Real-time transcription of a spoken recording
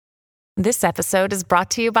This episode is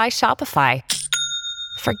brought to you by Shopify.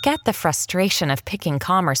 Forget the frustration of picking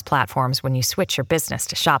commerce platforms when you switch your business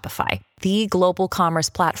to Shopify, the global commerce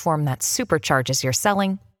platform that supercharges your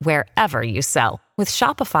selling wherever you sell. With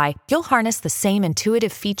Shopify, you'll harness the same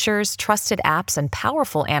intuitive features, trusted apps, and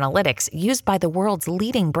powerful analytics used by the world's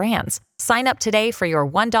leading brands. Sign up today for your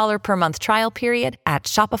 $1 per month trial period at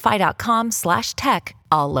shopify.com/tech,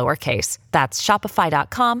 all lowercase. That's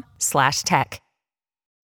shopify.com/tech.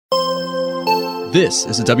 This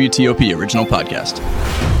is a WTOP original podcast.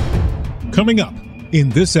 Coming up in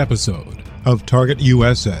this episode of Target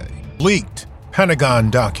USA. Leaked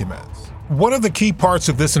Pentagon documents. One of the key parts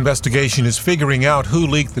of this investigation is figuring out who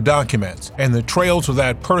leaked the documents, and the trail to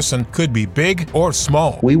that person could be big or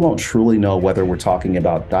small. We won't truly know whether we're talking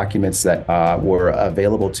about documents that were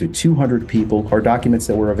available to 200 people or documents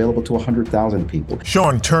that were available to 100,000 people.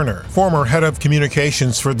 Sean Turner, former head of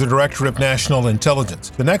communications for the Director of National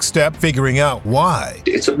Intelligence. The next step, figuring out why.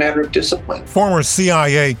 It's a matter of discipline. Former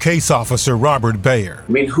CIA case officer Robert Bayer. I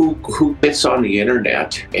mean, who gets on the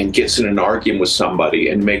internet and gets in an argument with somebody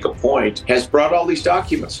and make a point has brought all these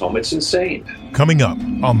documents home. It's insane. Coming up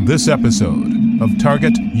on this episode of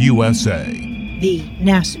Target USA. The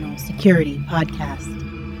National Security Podcast.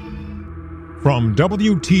 From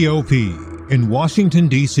WTOP in Washington,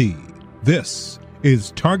 D.C., this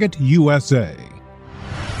is Target USA.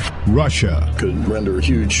 Russia. Could render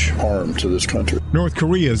huge harm to this country. North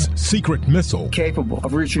Korea's secret missile. Capable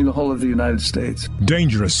of reaching the whole of the United States.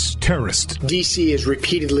 Dangerous terrorist. D.C. is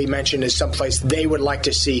repeatedly mentioned as someplace they would like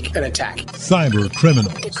to seek an attack. Cyber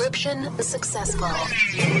criminals. Decryption successful.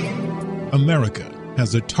 America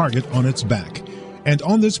has a target on its back. And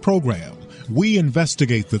on this program, we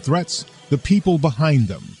investigate the threats, the people behind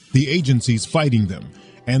them, the agencies fighting them,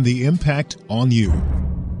 and the impact on you.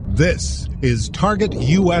 This is Target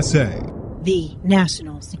USA. The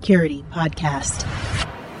National Security Podcast.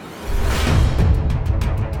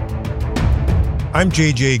 I'm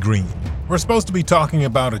JJ Green. We're supposed to be talking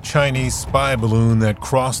about a Chinese spy balloon that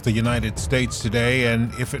crossed the United States today,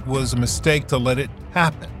 and if it was a mistake to let it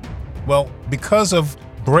happen. Well, because of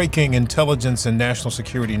breaking intelligence and national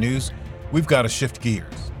security news, we've got to shift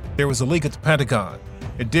gears. There was a leak at the Pentagon.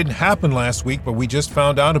 It didn't happen last week, but we just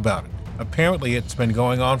found out about it. Apparently, it's been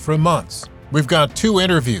going on for months. We've got two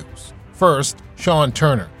interviews. First, Sean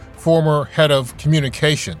Turner, former head of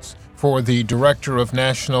communications for the Director of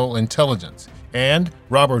National Intelligence, and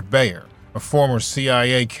Robert Bayer, a former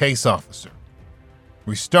CIA case officer.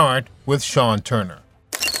 We start with Sean Turner.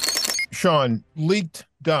 Sean, leaked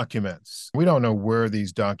documents. We don't know where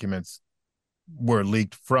these documents were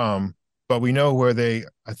leaked from, but we know where they,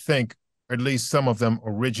 I think, at least some of them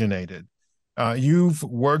originated. You've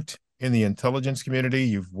worked in the intelligence community.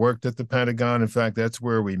 You've worked at the Pentagon. In fact, that's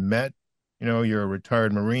where we met. You know, you're a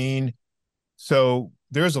retired Marine. So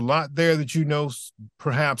there's a lot there that you know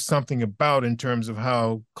perhaps something about in terms of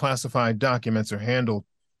how classified documents are handled.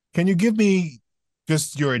 Can you give me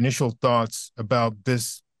just your initial thoughts about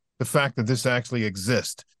this, the fact that this actually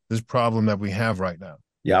exists, this problem that we have right now?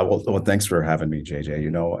 Yeah, well, thanks for having me, JJ. You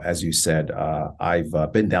know, as you said, I've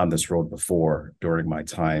been down this road before during my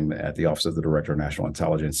time at the Office of the Director of National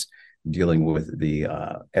Intelligence, dealing with the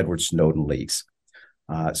Edward Snowden leaks.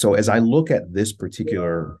 So as I look at this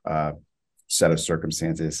particular set of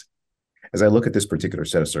circumstances,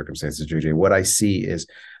 JJ, what I see is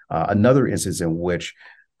another instance in which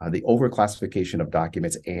the overclassification of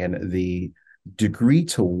documents and the degree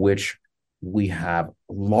to which we have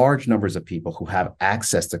large numbers of people who have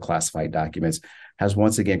access to classified documents has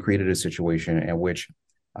once again created a situation in which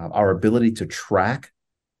our ability to track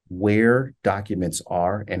where documents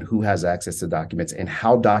are and who has access to documents and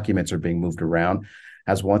how documents are being moved around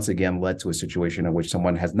has once again led to a situation in which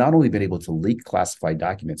someone has not only been able to leak classified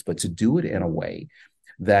documents, but to do it in a way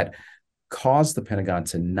that caused the Pentagon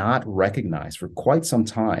to not recognize for quite some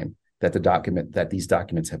time that these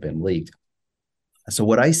documents have been leaked. So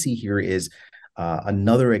what I see here is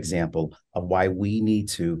another example of why we need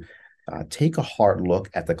to take a hard look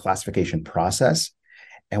at the classification process.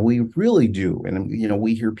 And we really do. And, you know,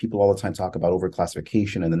 we hear people all the time talk about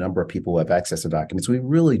overclassification and the number of people who have access to documents. We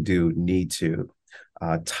really do need to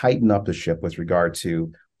tighten up the ship with regard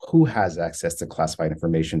to who has access to classified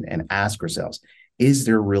information and ask ourselves, is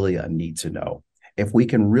there really a need to know? If we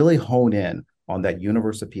can really hone in on that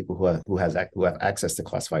universe of people who have access to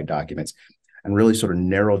classified documents and really sort of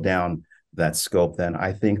narrow down that scope, then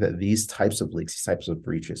I think that these types of leaks, these types of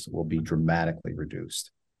breaches will be dramatically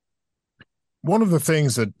reduced. One of the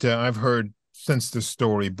things that I've heard since this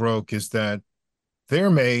story broke is that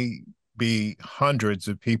there may be hundreds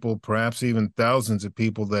of people, perhaps even thousands of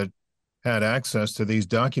people that had access to these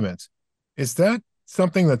documents. Is that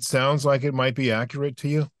something that sounds like it might be accurate to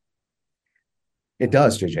you? It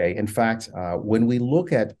does, JJ. In fact, when we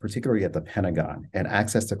look at particularly at the Pentagon and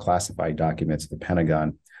access to classified documents at the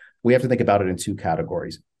Pentagon, we have to think about it in two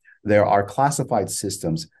categories. There are classified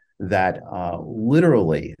systems that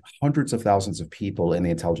literally hundreds of thousands of people in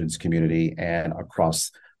the intelligence community and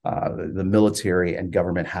across the military and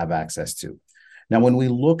government have access to. Now, when we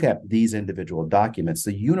look at these individual documents,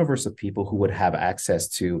 the universe of people who would have access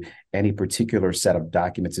to any particular set of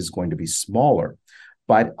documents is going to be smaller.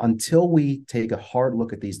 But until we take a hard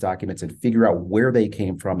look at these documents and figure out where they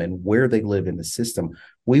came from and where they live in the system,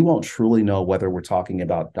 we won't truly know whether we're talking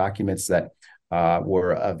about documents that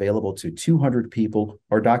were available to 200 people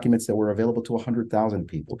or documents that were available to 100,000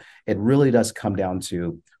 people. It really does come down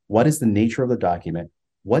to what is the nature of the document,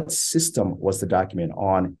 what system was the document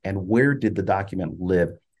on, and where did the document live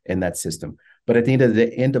in that system. But at the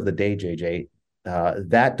end of the day, JJ,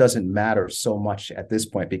 that doesn't matter so much at this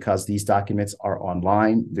point because these documents are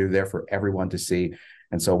online. They're there for everyone to see.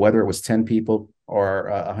 And so whether it was 10 people or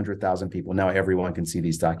 100,000 people, now everyone can see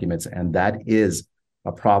these documents. And that is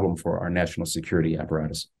a problem for our national security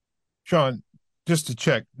apparatus. Sean, just to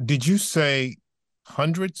check, did you say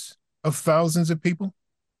hundreds of thousands of people?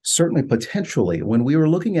 Certainly, potentially. When we were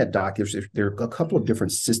looking at documents, there are a couple of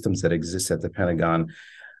different systems that exist at the Pentagon.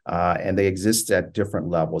 And they exist at different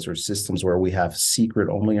levels. There are systems where we have secret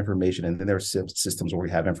only information, and then there are systems where we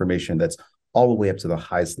have information that's all the way up to the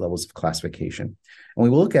highest levels of classification. And we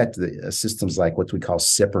look at the systems like what we call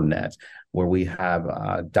SIPRNet, where we have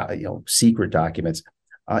secret documents.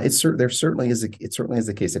 It certainly is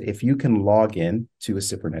the case that if you can log in to a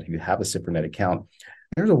SIPRNet, if you have a SIPRNet account,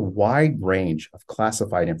 there's a wide range of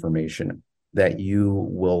classified information that you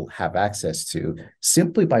will have access to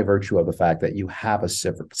simply by virtue of the fact that you have a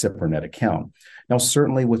SIPRNet account. Now,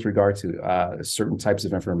 certainly with regard to certain types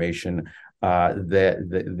of information,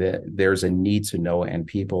 there's a need to know, and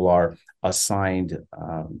people are assigned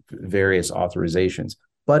various authorizations.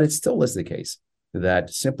 But it still is the case that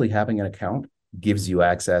simply having an account gives you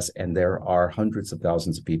access, and there are hundreds of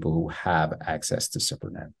thousands of people who have access to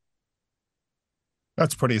SIPRNet.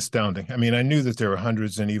 That's pretty astounding. I mean, I knew that there were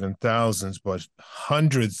hundreds and even thousands, but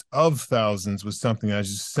hundreds of thousands was something I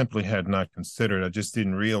just simply had not considered. I just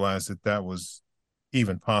didn't realize that that was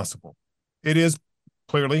even possible. It is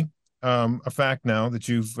clearly a fact now that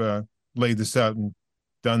you've laid this out and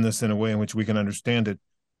done this in a way in which we can understand it.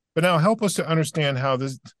 But now help us to understand how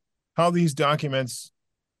these documents,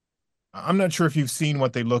 I'm not sure if you've seen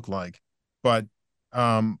what they look like, but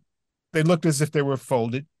they looked as if they were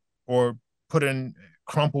folded or put in,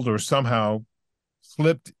 crumpled, or somehow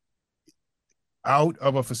slipped out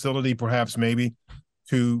of a facility, perhaps maybe,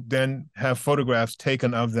 to then have photographs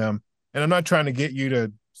taken of them. And I'm not trying to get you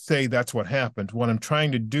to say that's what happened. What I'm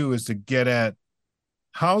trying to do is to get at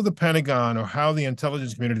how the Pentagon or how the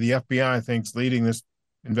intelligence community, the FBI, I think, is leading this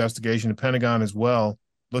investigation, the Pentagon as well,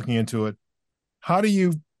 looking into it. How do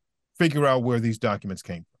you figure out where these documents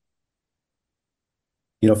came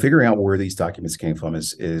from? Figuring out where these documents came from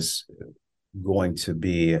is going to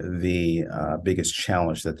be the biggest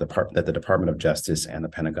challenge that the Department of Justice and the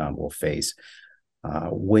Pentagon will face.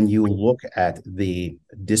 When you look at the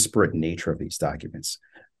disparate nature of these documents,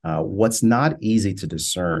 what's not easy to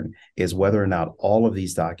discern is whether or not all of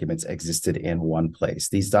these documents existed in one place.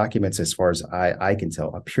 These documents, as far as I can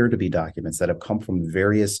tell, appear to be documents that have come from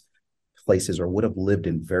various places or would have lived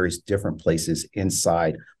in various different places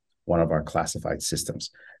inside one of our classified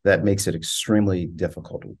systems. That makes it extremely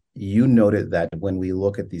difficult. You noted that when we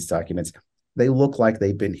look at these documents, they look like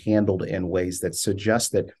they've been handled in ways that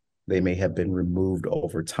suggest that they may have been removed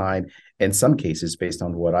over time. In some cases, based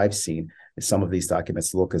on what I've seen, some of these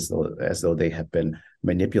documents look as though they have been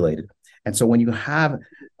manipulated. And so when you have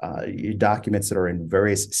documents that are in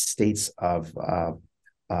various states of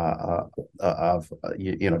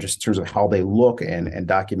just in terms of how they look and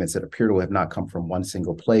documents that appear to have not come from one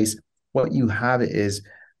single place, what you have is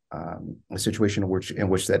a situation in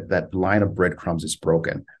which that line of breadcrumbs is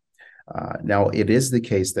broken. Now, it is the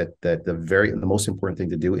case that the most important thing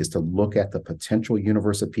to do is to look at the potential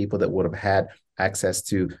universe of people that would have had access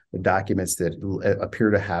to the documents that appear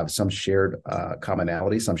to have some shared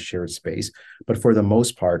commonality, some shared space. But for the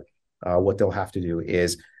most part, what they'll have to do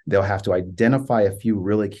is they'll have to identify a few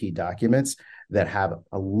really key documents that have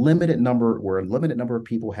a limited number of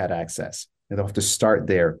people had access. And they'll have to start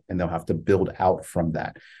there, and they'll have to build out from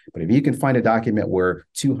that. But if you can find a document where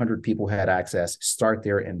 200 people had access, start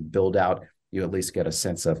there and build out, you at least get a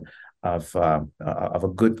sense of a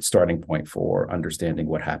good starting point for understanding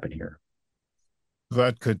what happened here.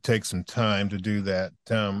 That could take some time to do that.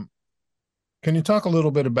 Can you talk a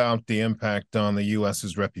little bit about the impact on the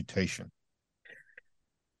U.S.'s reputation?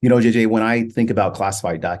 JJ, when I think about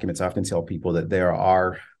classified documents, I often tell people that there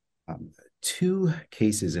are two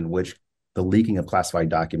cases in which the leaking of classified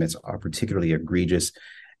documents are particularly egregious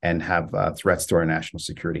and have threats to our national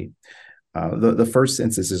security. The first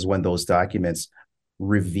instance is when those documents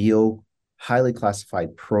reveal highly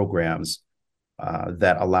classified programs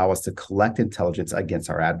that allow us to collect intelligence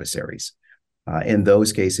against our adversaries. In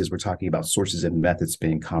those cases, we're talking about sources and methods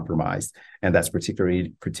being compromised, and that's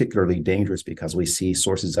particularly dangerous because we see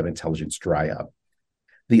sources of intelligence dry up.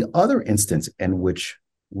 The other instance in which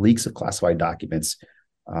leaks of classified documents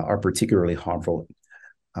are particularly harmful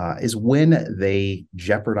is when they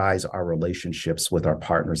jeopardize our relationships with our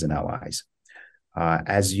partners and allies.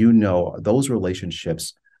 As you know, those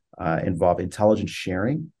relationships involve intelligence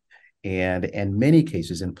sharing, and in many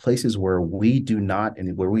cases, in places where we do not,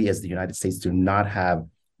 and where we as the United States do not have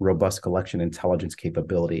robust collection intelligence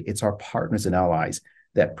capability, it's our partners and allies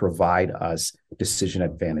that provide us decision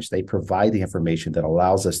advantage. They provide the information that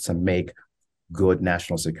allows us to make good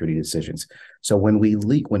national security decisions. So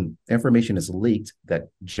when information is leaked that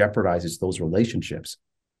jeopardizes those relationships,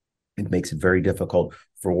 it makes it very difficult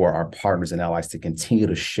for our partners and allies to continue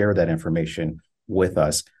to share that information with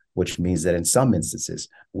us, which means that in some instances,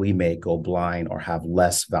 we may go blind or have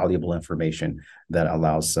less valuable information that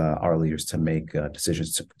allows our leaders to make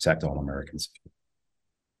decisions to protect all Americans.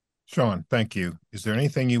 Sean, thank you. Is there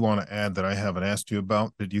anything you want to add that I haven't asked you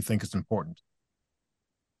about that you think is important?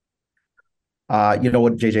 You know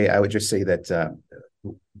what, JJ, I would just say that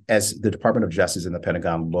as the Department of Justice and the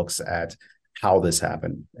Pentagon looks at how this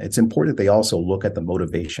happened, it's important that they also look at the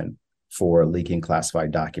motivation for leaking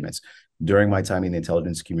classified documents. During my time in the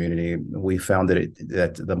intelligence community, we found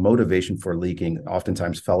that the motivation for leaking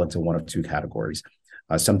oftentimes fell into one of two categories.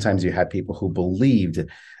 Sometimes you had people who believed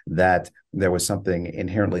that there was something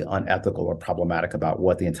inherently unethical or problematic about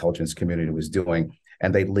what the intelligence community was doing,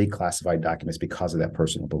 and they leak classified documents because of that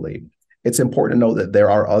personal belief. It's important to know that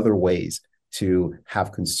there are other ways to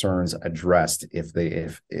have concerns addressed if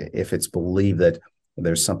it's believed that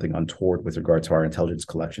there's something untoward with regard to our intelligence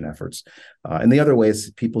collection efforts. And the other way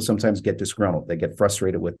is people sometimes get disgruntled. They get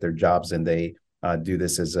frustrated with their jobs and they do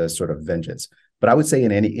this as a sort of vengeance. But I would say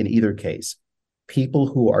in either case, people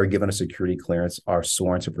who are given a security clearance are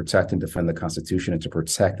sworn to protect and defend the Constitution and to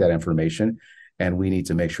protect that information. And we need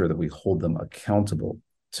to make sure that we hold them accountable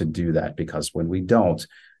to do that, because when we don't,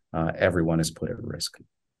 everyone is put at risk.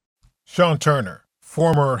 Sean Turner,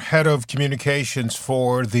 former head of communications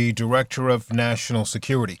for the Director of National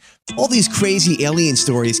Security. All these crazy alien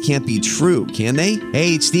stories can't be true, can they?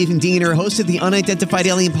 Hey, it's Stephen Diener, host of the Unidentified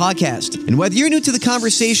Alien Podcast. And whether you're new to the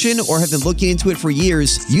conversation or have been looking into it for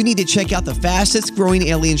years, you need to check out the fastest growing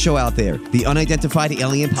alien show out there, the Unidentified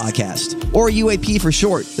Alien Podcast, or UAP for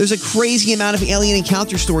short. There's a crazy amount of alien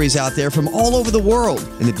encounter stories out there from all over the world.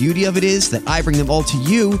 And the beauty of it is that I bring them all to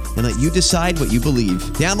you and let you decide what you believe.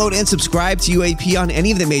 Download and subscribe to UAP on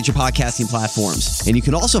any of the major podcasting platforms. And you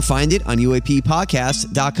can also find it on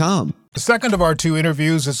UAPpodcast.com. The second of our two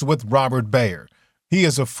interviews is with Robert Bayer. He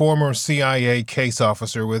is a former CIA case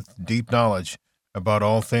officer with deep knowledge about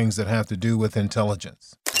all things that have to do with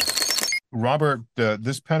intelligence. Robert,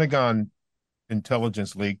 this Pentagon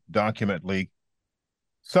intelligence leak, document leak,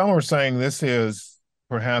 some are saying this is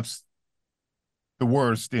perhaps the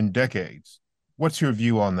worst in decades. What's your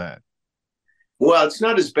view on that? Well, it's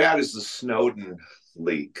not as bad as the Snowden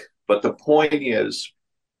leak, but the point is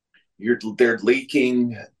they're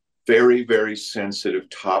leaking very, very sensitive,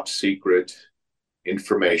 top secret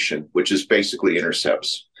information, which is basically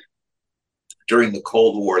intercepts. During the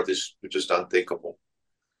Cold War, this was just unthinkable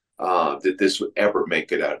that this would ever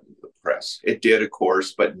make it out into the press. It did, of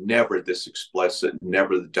course, but never this explicit,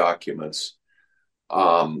 never the documents.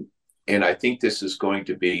 And I think this is going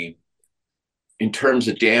to be, in terms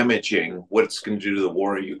of damaging, what it's going to do to the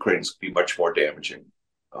war in Ukraine is going to be much more damaging.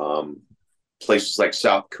 Places like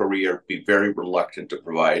South Korea be very reluctant to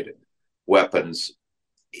provide weapons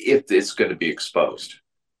if it's going to be exposed.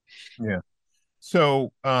 Yeah.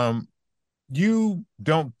 So you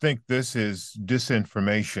don't think this is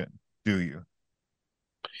disinformation, do you?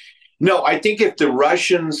 No, I think if the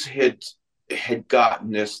Russians had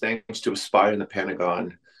gotten this thanks to a spy in the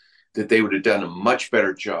Pentagon, that they would have done a much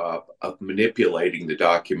better job of manipulating the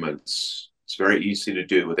documents. It's very easy to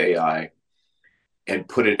do with AI, and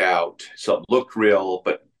put it out so it looked real,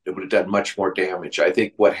 but it would have done much more damage. I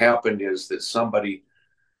think what happened is that somebody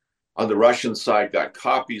on the Russian side got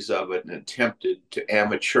copies of it and attempted to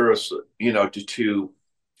to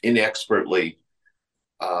inexpertly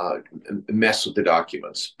mess with the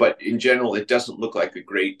documents. But in general, it doesn't look like a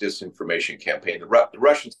great disinformation campaign. The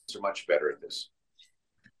Russians are much better at this.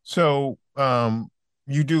 So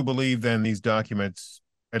you do believe then these documents,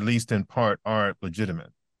 at least in part, are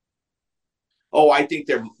legitimate? Oh, I think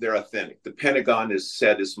they're authentic. The Pentagon has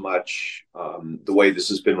said as much. The way this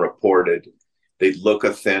has been reported, they look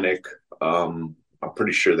authentic. I'm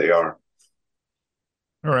pretty sure they are.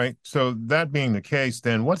 All right. So that being the case,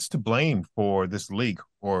 then what's to blame for this leak,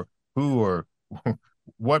 or who, or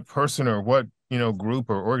what person, or what group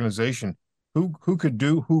or organization who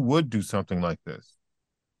would do something like this?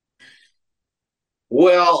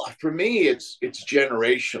 Well, for me, it's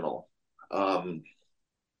generational.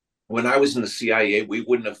 When I was in the CIA, we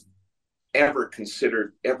wouldn't have ever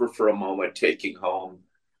considered ever for a moment taking home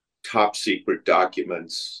top secret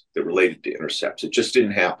documents that related to intercepts. It just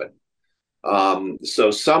didn't happen. So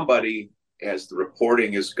somebody, as the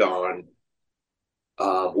reporting is gone,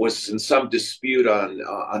 was in some dispute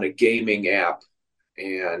on a gaming app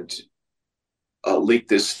and leaked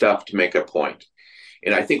this stuff to make a point.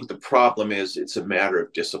 And I think the problem is it's a matter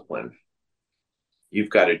of discipline. You've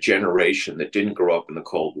got a generation that didn't grow up in the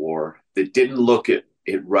Cold War, that didn't look at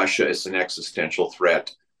Russia as an existential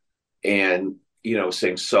threat, and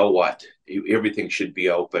saying, so what? Everything should be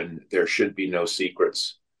open. There should be no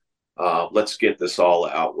secrets. Let's get this all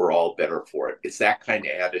out. We're all better for it. It's that kind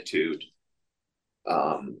of attitude,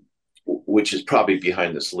 which is probably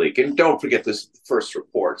behind this leak. And don't forget this first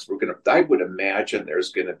reports. I would imagine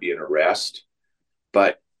there's going to be an arrest,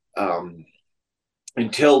 but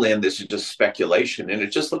until then, this is just speculation, and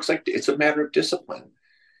it just looks like it's a matter of discipline.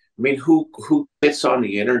 I mean, who gets on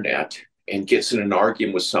the internet and gets in an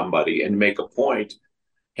argument with somebody and make a point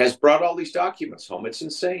has brought all these documents home? It's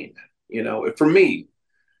insane, for me.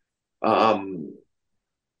 And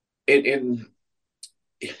I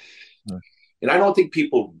don't think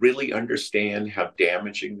people really understand how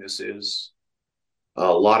damaging this is.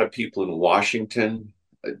 A lot of people in Washington,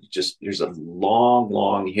 there's a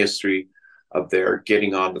long history of their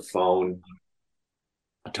getting on the phone,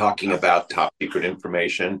 talking about top secret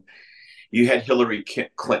information. You had Hillary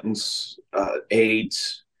Clinton's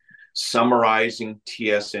aides summarizing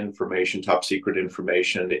TS information, top secret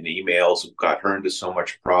information, in emails, got her into so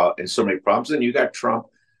many problems. And you got Trump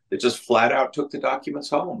that just flat out took the documents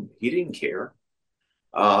home. He didn't care.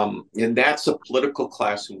 And that's a political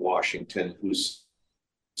class in Washington who's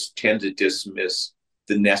tend to dismiss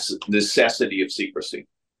the necessity of secrecy.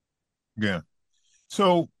 Yeah.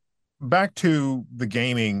 So back to the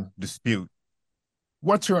gaming dispute.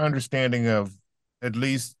 What's your understanding of at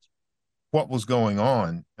least what was going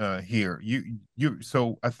on here?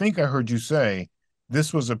 So I think I heard you say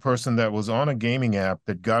this was a person that was on a gaming app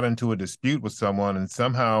that got into a dispute with someone, and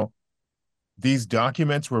somehow these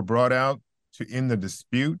documents were brought out to end the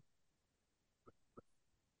dispute.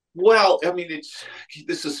 Well, I mean,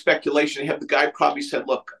 this is speculation. The guy probably said,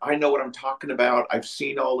 "Look, I know what I'm talking about. I've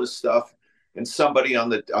seen all this stuff." And somebody on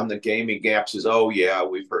the gaming app says, "Oh yeah,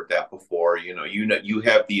 we've heard that before. You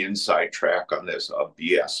have the inside track on this."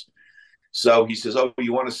 BS. So he says, "Oh,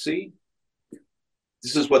 you want to see?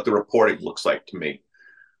 This is what the reporting looks like to me."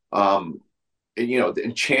 And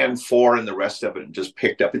Chan 4 and the rest of it just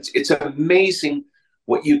picked up. It's amazing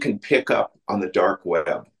what you can pick up on the dark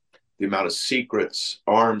web. The amount of secrets,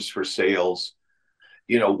 arms for sales,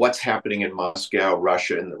 what's happening in Moscow,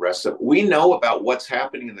 Russia, and the rest of it. We know about what's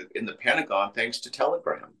happening in the Pentagon thanks to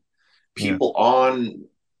Telegram. People on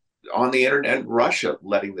the internet in Russia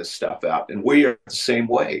letting this stuff out, and we are the same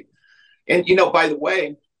way. And by the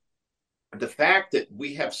way, the fact that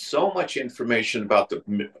we have so much information about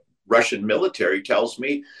the Russian military tells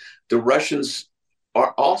me the Russians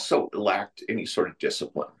are also lacked any sort of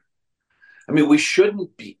discipline. I mean, we shouldn't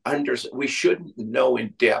know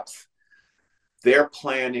in depth they're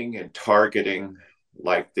planning and targeting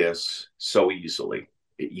like this so easily.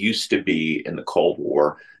 It used to be in the Cold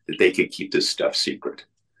War that they could keep this stuff secret.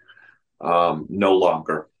 No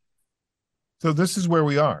longer. So this is where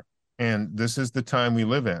we are, and this is the time we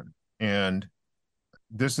live in, and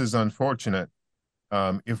this is unfortunate.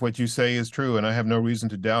 If what you say is true, and I have no reason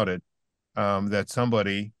to doubt it, that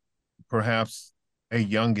somebody, perhaps a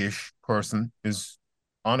youngish person, is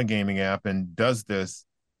on a gaming app and does this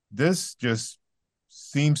just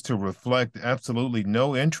seems to reflect absolutely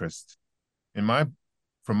no interest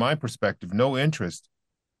from my perspective, no interest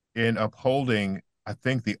in upholding, I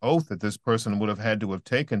think, the oath that this person would have had to have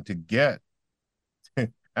taken to get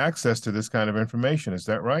access to this kind of information. Is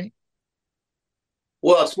that right?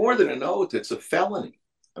 Well, it's more than an oath. It's a felony.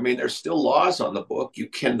 I mean, there's still laws on the book. You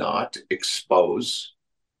cannot expose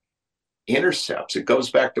intercepts. It goes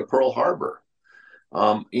back to Pearl Harbor.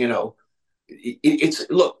 You know, it's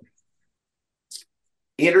look,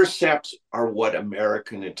 intercepts are what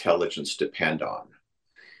American intelligence depend on.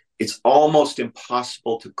 It's almost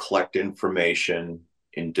impossible to collect information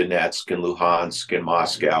in Donetsk and Luhansk and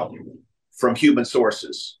Moscow from human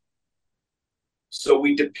sources. So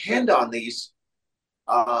we depend on these.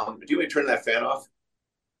 Do you want me to turn that fan off?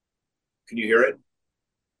 Can you hear it?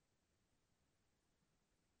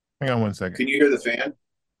 Hang on one second. Can you hear the fan?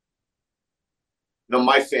 No,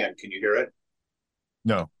 my fan. Can you hear it?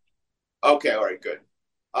 No. Okay, all right, good.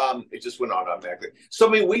 It just went on automatically. So,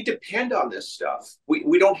 I mean, we depend on this stuff.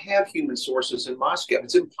 We don't have human sources in Moscow.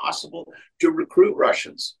 It's impossible to recruit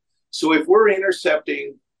Russians. So if we're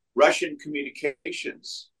intercepting Russian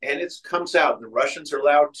communications and it comes out and the Russians are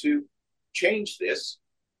allowed to change this,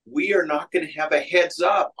 we are not going to have a heads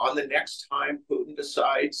up on the next time Putin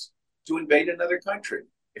decides to invade another country.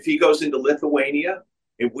 If he goes into Lithuania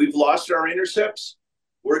and we've lost our intercepts,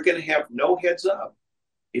 we're going to have no heads up.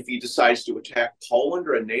 If he decides to attack Poland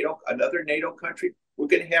or another NATO country, we're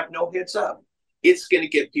going to have no heads up. It's going to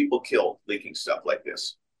get people killed leaking stuff like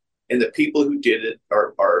this. And the people who did it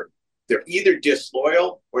are they're either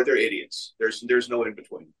disloyal or they're idiots. There's no in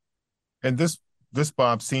between. And this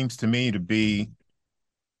Bob seems to me to be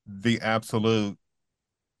the absolute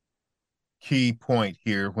key point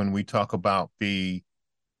here when we talk about the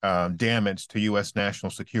damage to U.S. national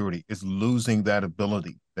security is losing that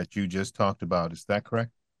ability that you just talked about. Is that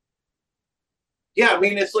correct? Yeah, I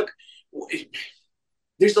mean,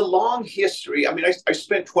 there's a long history. I mean, I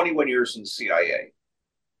spent 21 years in the CIA.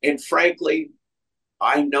 And frankly,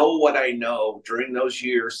 I know what I know during those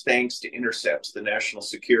years, thanks to intercepts, the National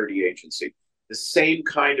Security Agency. The same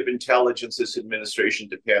kind of intelligence this administration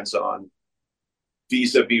depends on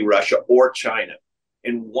vis-a-vis Russia or China.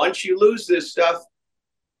 And once you lose this stuff,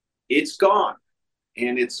 it's gone.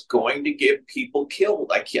 And it's going to get people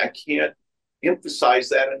killed. I can't emphasize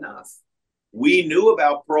that enough. We knew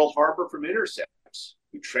about Pearl Harbor from intercepts.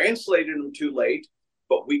 We translated them too late,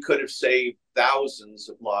 but we could have saved thousands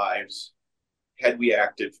of lives had we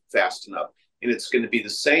acted fast enough. And it's going to be the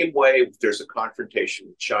same way if there's a confrontation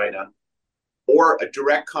with China or a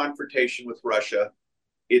direct confrontation with Russia.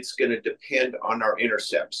 It's going to depend on our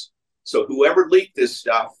intercepts. So whoever leaked this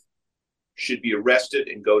stuff should be arrested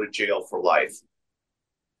and go to jail for life.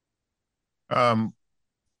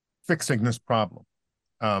 Fixing this problem.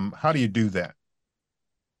 How do you do that?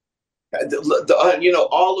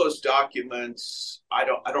 All those documents. I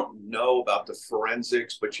don't know about the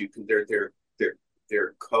forensics, but you can.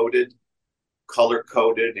 They're coded, color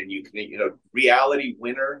coded, and you can. Reality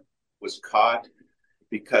Winner was caught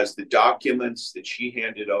because the documents that she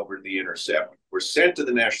handed over to the Intercept were sent to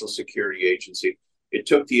the National Security Agency. It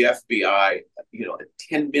took the FBI,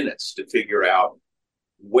 10 minutes to figure out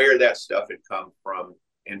where that stuff had come from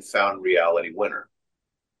and found Reality Winner.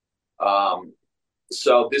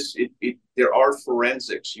 So there are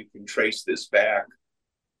forensics. You can trace this back.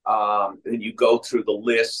 And you go through the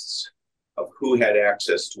lists of who had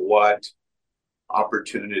access to what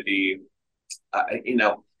opportunity.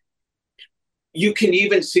 You can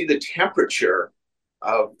even see the temperature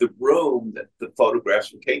of the room that the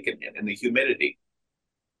photographs were taken in and the humidity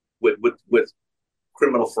with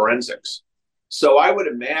criminal forensics. So I would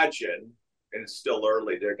imagine, and it's still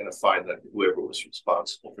early, they're going to find that whoever was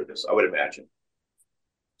responsible for this, I would imagine.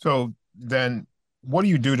 So then what do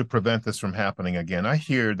you do to prevent this from happening again? I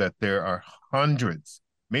hear that there are hundreds,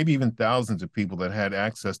 maybe even thousands of people that had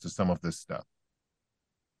access to some of this stuff.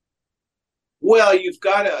 Well, you've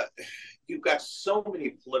got so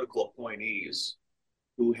many political appointees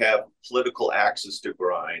who have political axes to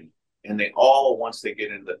grind, and they all, once they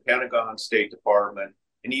get into the Pentagon, State Department,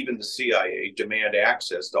 and even the CIA, demand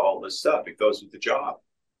access to all this stuff. It goes with the job.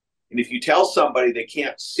 And if you tell somebody they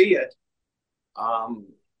can't see it,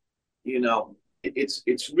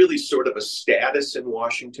 it's really sort of a status in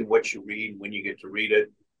Washington, what you read, when you get to read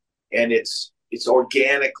it. And it's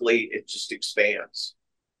organically, it just expands.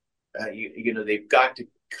 They've got to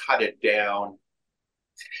cut it down.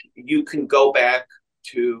 You can go back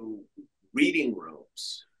to reading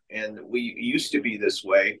rooms. And we used to be this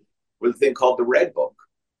way with a thing called the Red Book.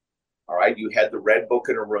 All right, you had the Red Book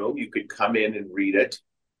in a room. You could come in and read it.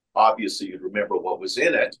 Obviously, you'd remember what was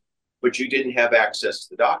in it, but you didn't have access to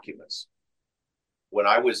the documents. When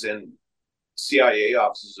I was in CIA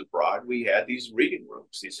offices abroad, we had these reading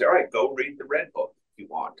rooms. They say, all right, go read the Red Book if you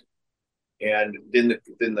want. And then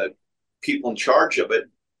the people in charge of it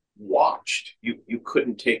watched. You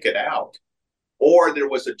couldn't take it out. Or there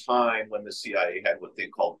was a time when the CIA had what they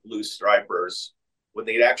called blue stripers, when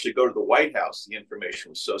they'd actually go to the White House. The information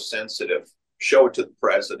was so sensitive, show it to the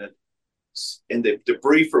president. and the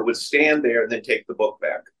debriefer would stand there and then take the book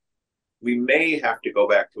back. We may have to go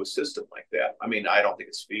back to a system like that. I mean, I don't think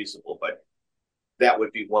it's feasible, but that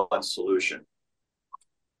would be one solution.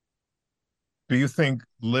 Do you think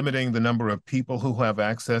limiting the number of people who have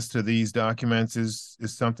access to these documents is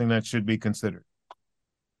something that should be considered?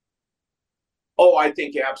 Oh, I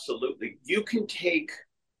think absolutely. You can take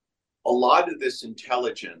a lot of this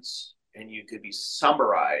intelligence and you could be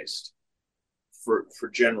summarized for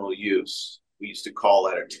general use. We used to call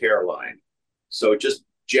that a tear line. So it just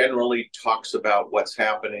generally talks about what's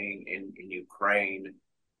happening in Ukraine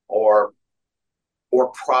or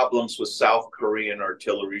problems with South Korean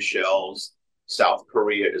artillery shells. South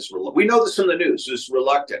Korea is, we know this from the news, is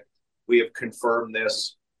reluctant. We have confirmed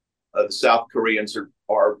this. The South Koreans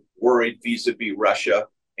are worried vis-a-vis Russia.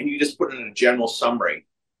 And you just put it in a general summary,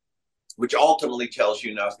 which ultimately tells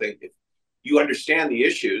you nothing. If you understand the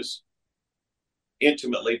issues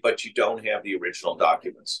intimately, but you don't have the original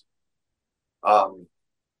documents. The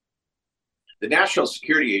National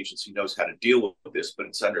Security Agency knows how to deal with this, but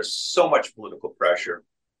it's under so much political pressure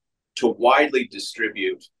to widely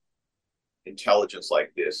distribute intelligence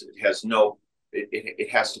like this. It has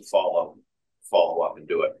it has to follow up and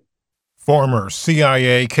do it. Former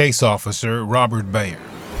CIA case officer Robert Bayer.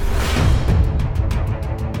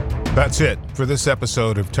 That's it for this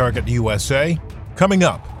episode of Target USA. Coming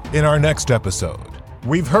up in our next episode,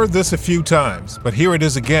 we've heard this a few times, but here it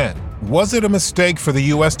is again. Was it a mistake for the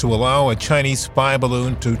U.S. to allow a Chinese spy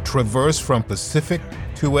balloon to traverse from Pacific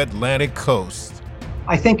to Atlantic coast?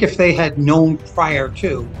 I think if they had known prior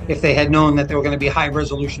to, if they had known that there were going to be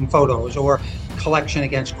high-resolution photos or collection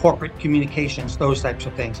against corporate communications, those types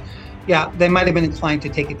of things, yeah, they might have been inclined to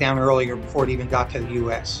take it down earlier before it even got to the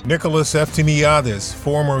U.S. Nicholas Eftimiades,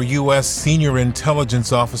 former U.S. senior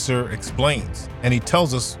intelligence officer, explains, and he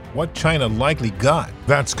tells us what China likely got.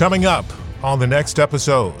 That's coming up on the next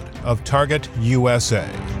episode of Target USA.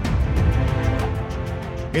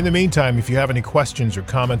 In the meantime, if you have any questions or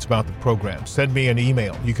comments about the program, send me an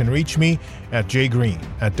email. You can reach me at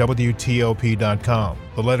jgreen@wtop.com.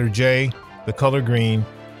 The letter J, the color green,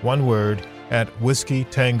 one word, at Whiskey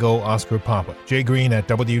Tango Oscar Papa.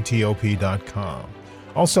 jgreen@wtop.com.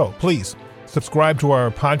 Also, please subscribe to our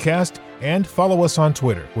podcast and follow us on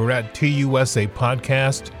Twitter. We're at TUSA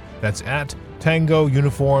Podcast. That's at Tango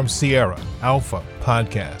Uniform Sierra Alpha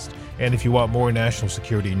Podcast. And if you want more national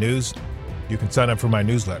security news, you can sign up for my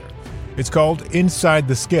newsletter. It's called Inside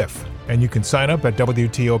the Skiff, and you can sign up at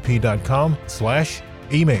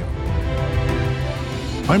WTOP.com/email.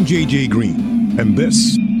 I'm JJ Green, and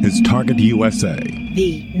this is Target USA,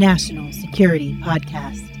 the National Security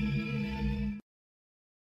Podcast.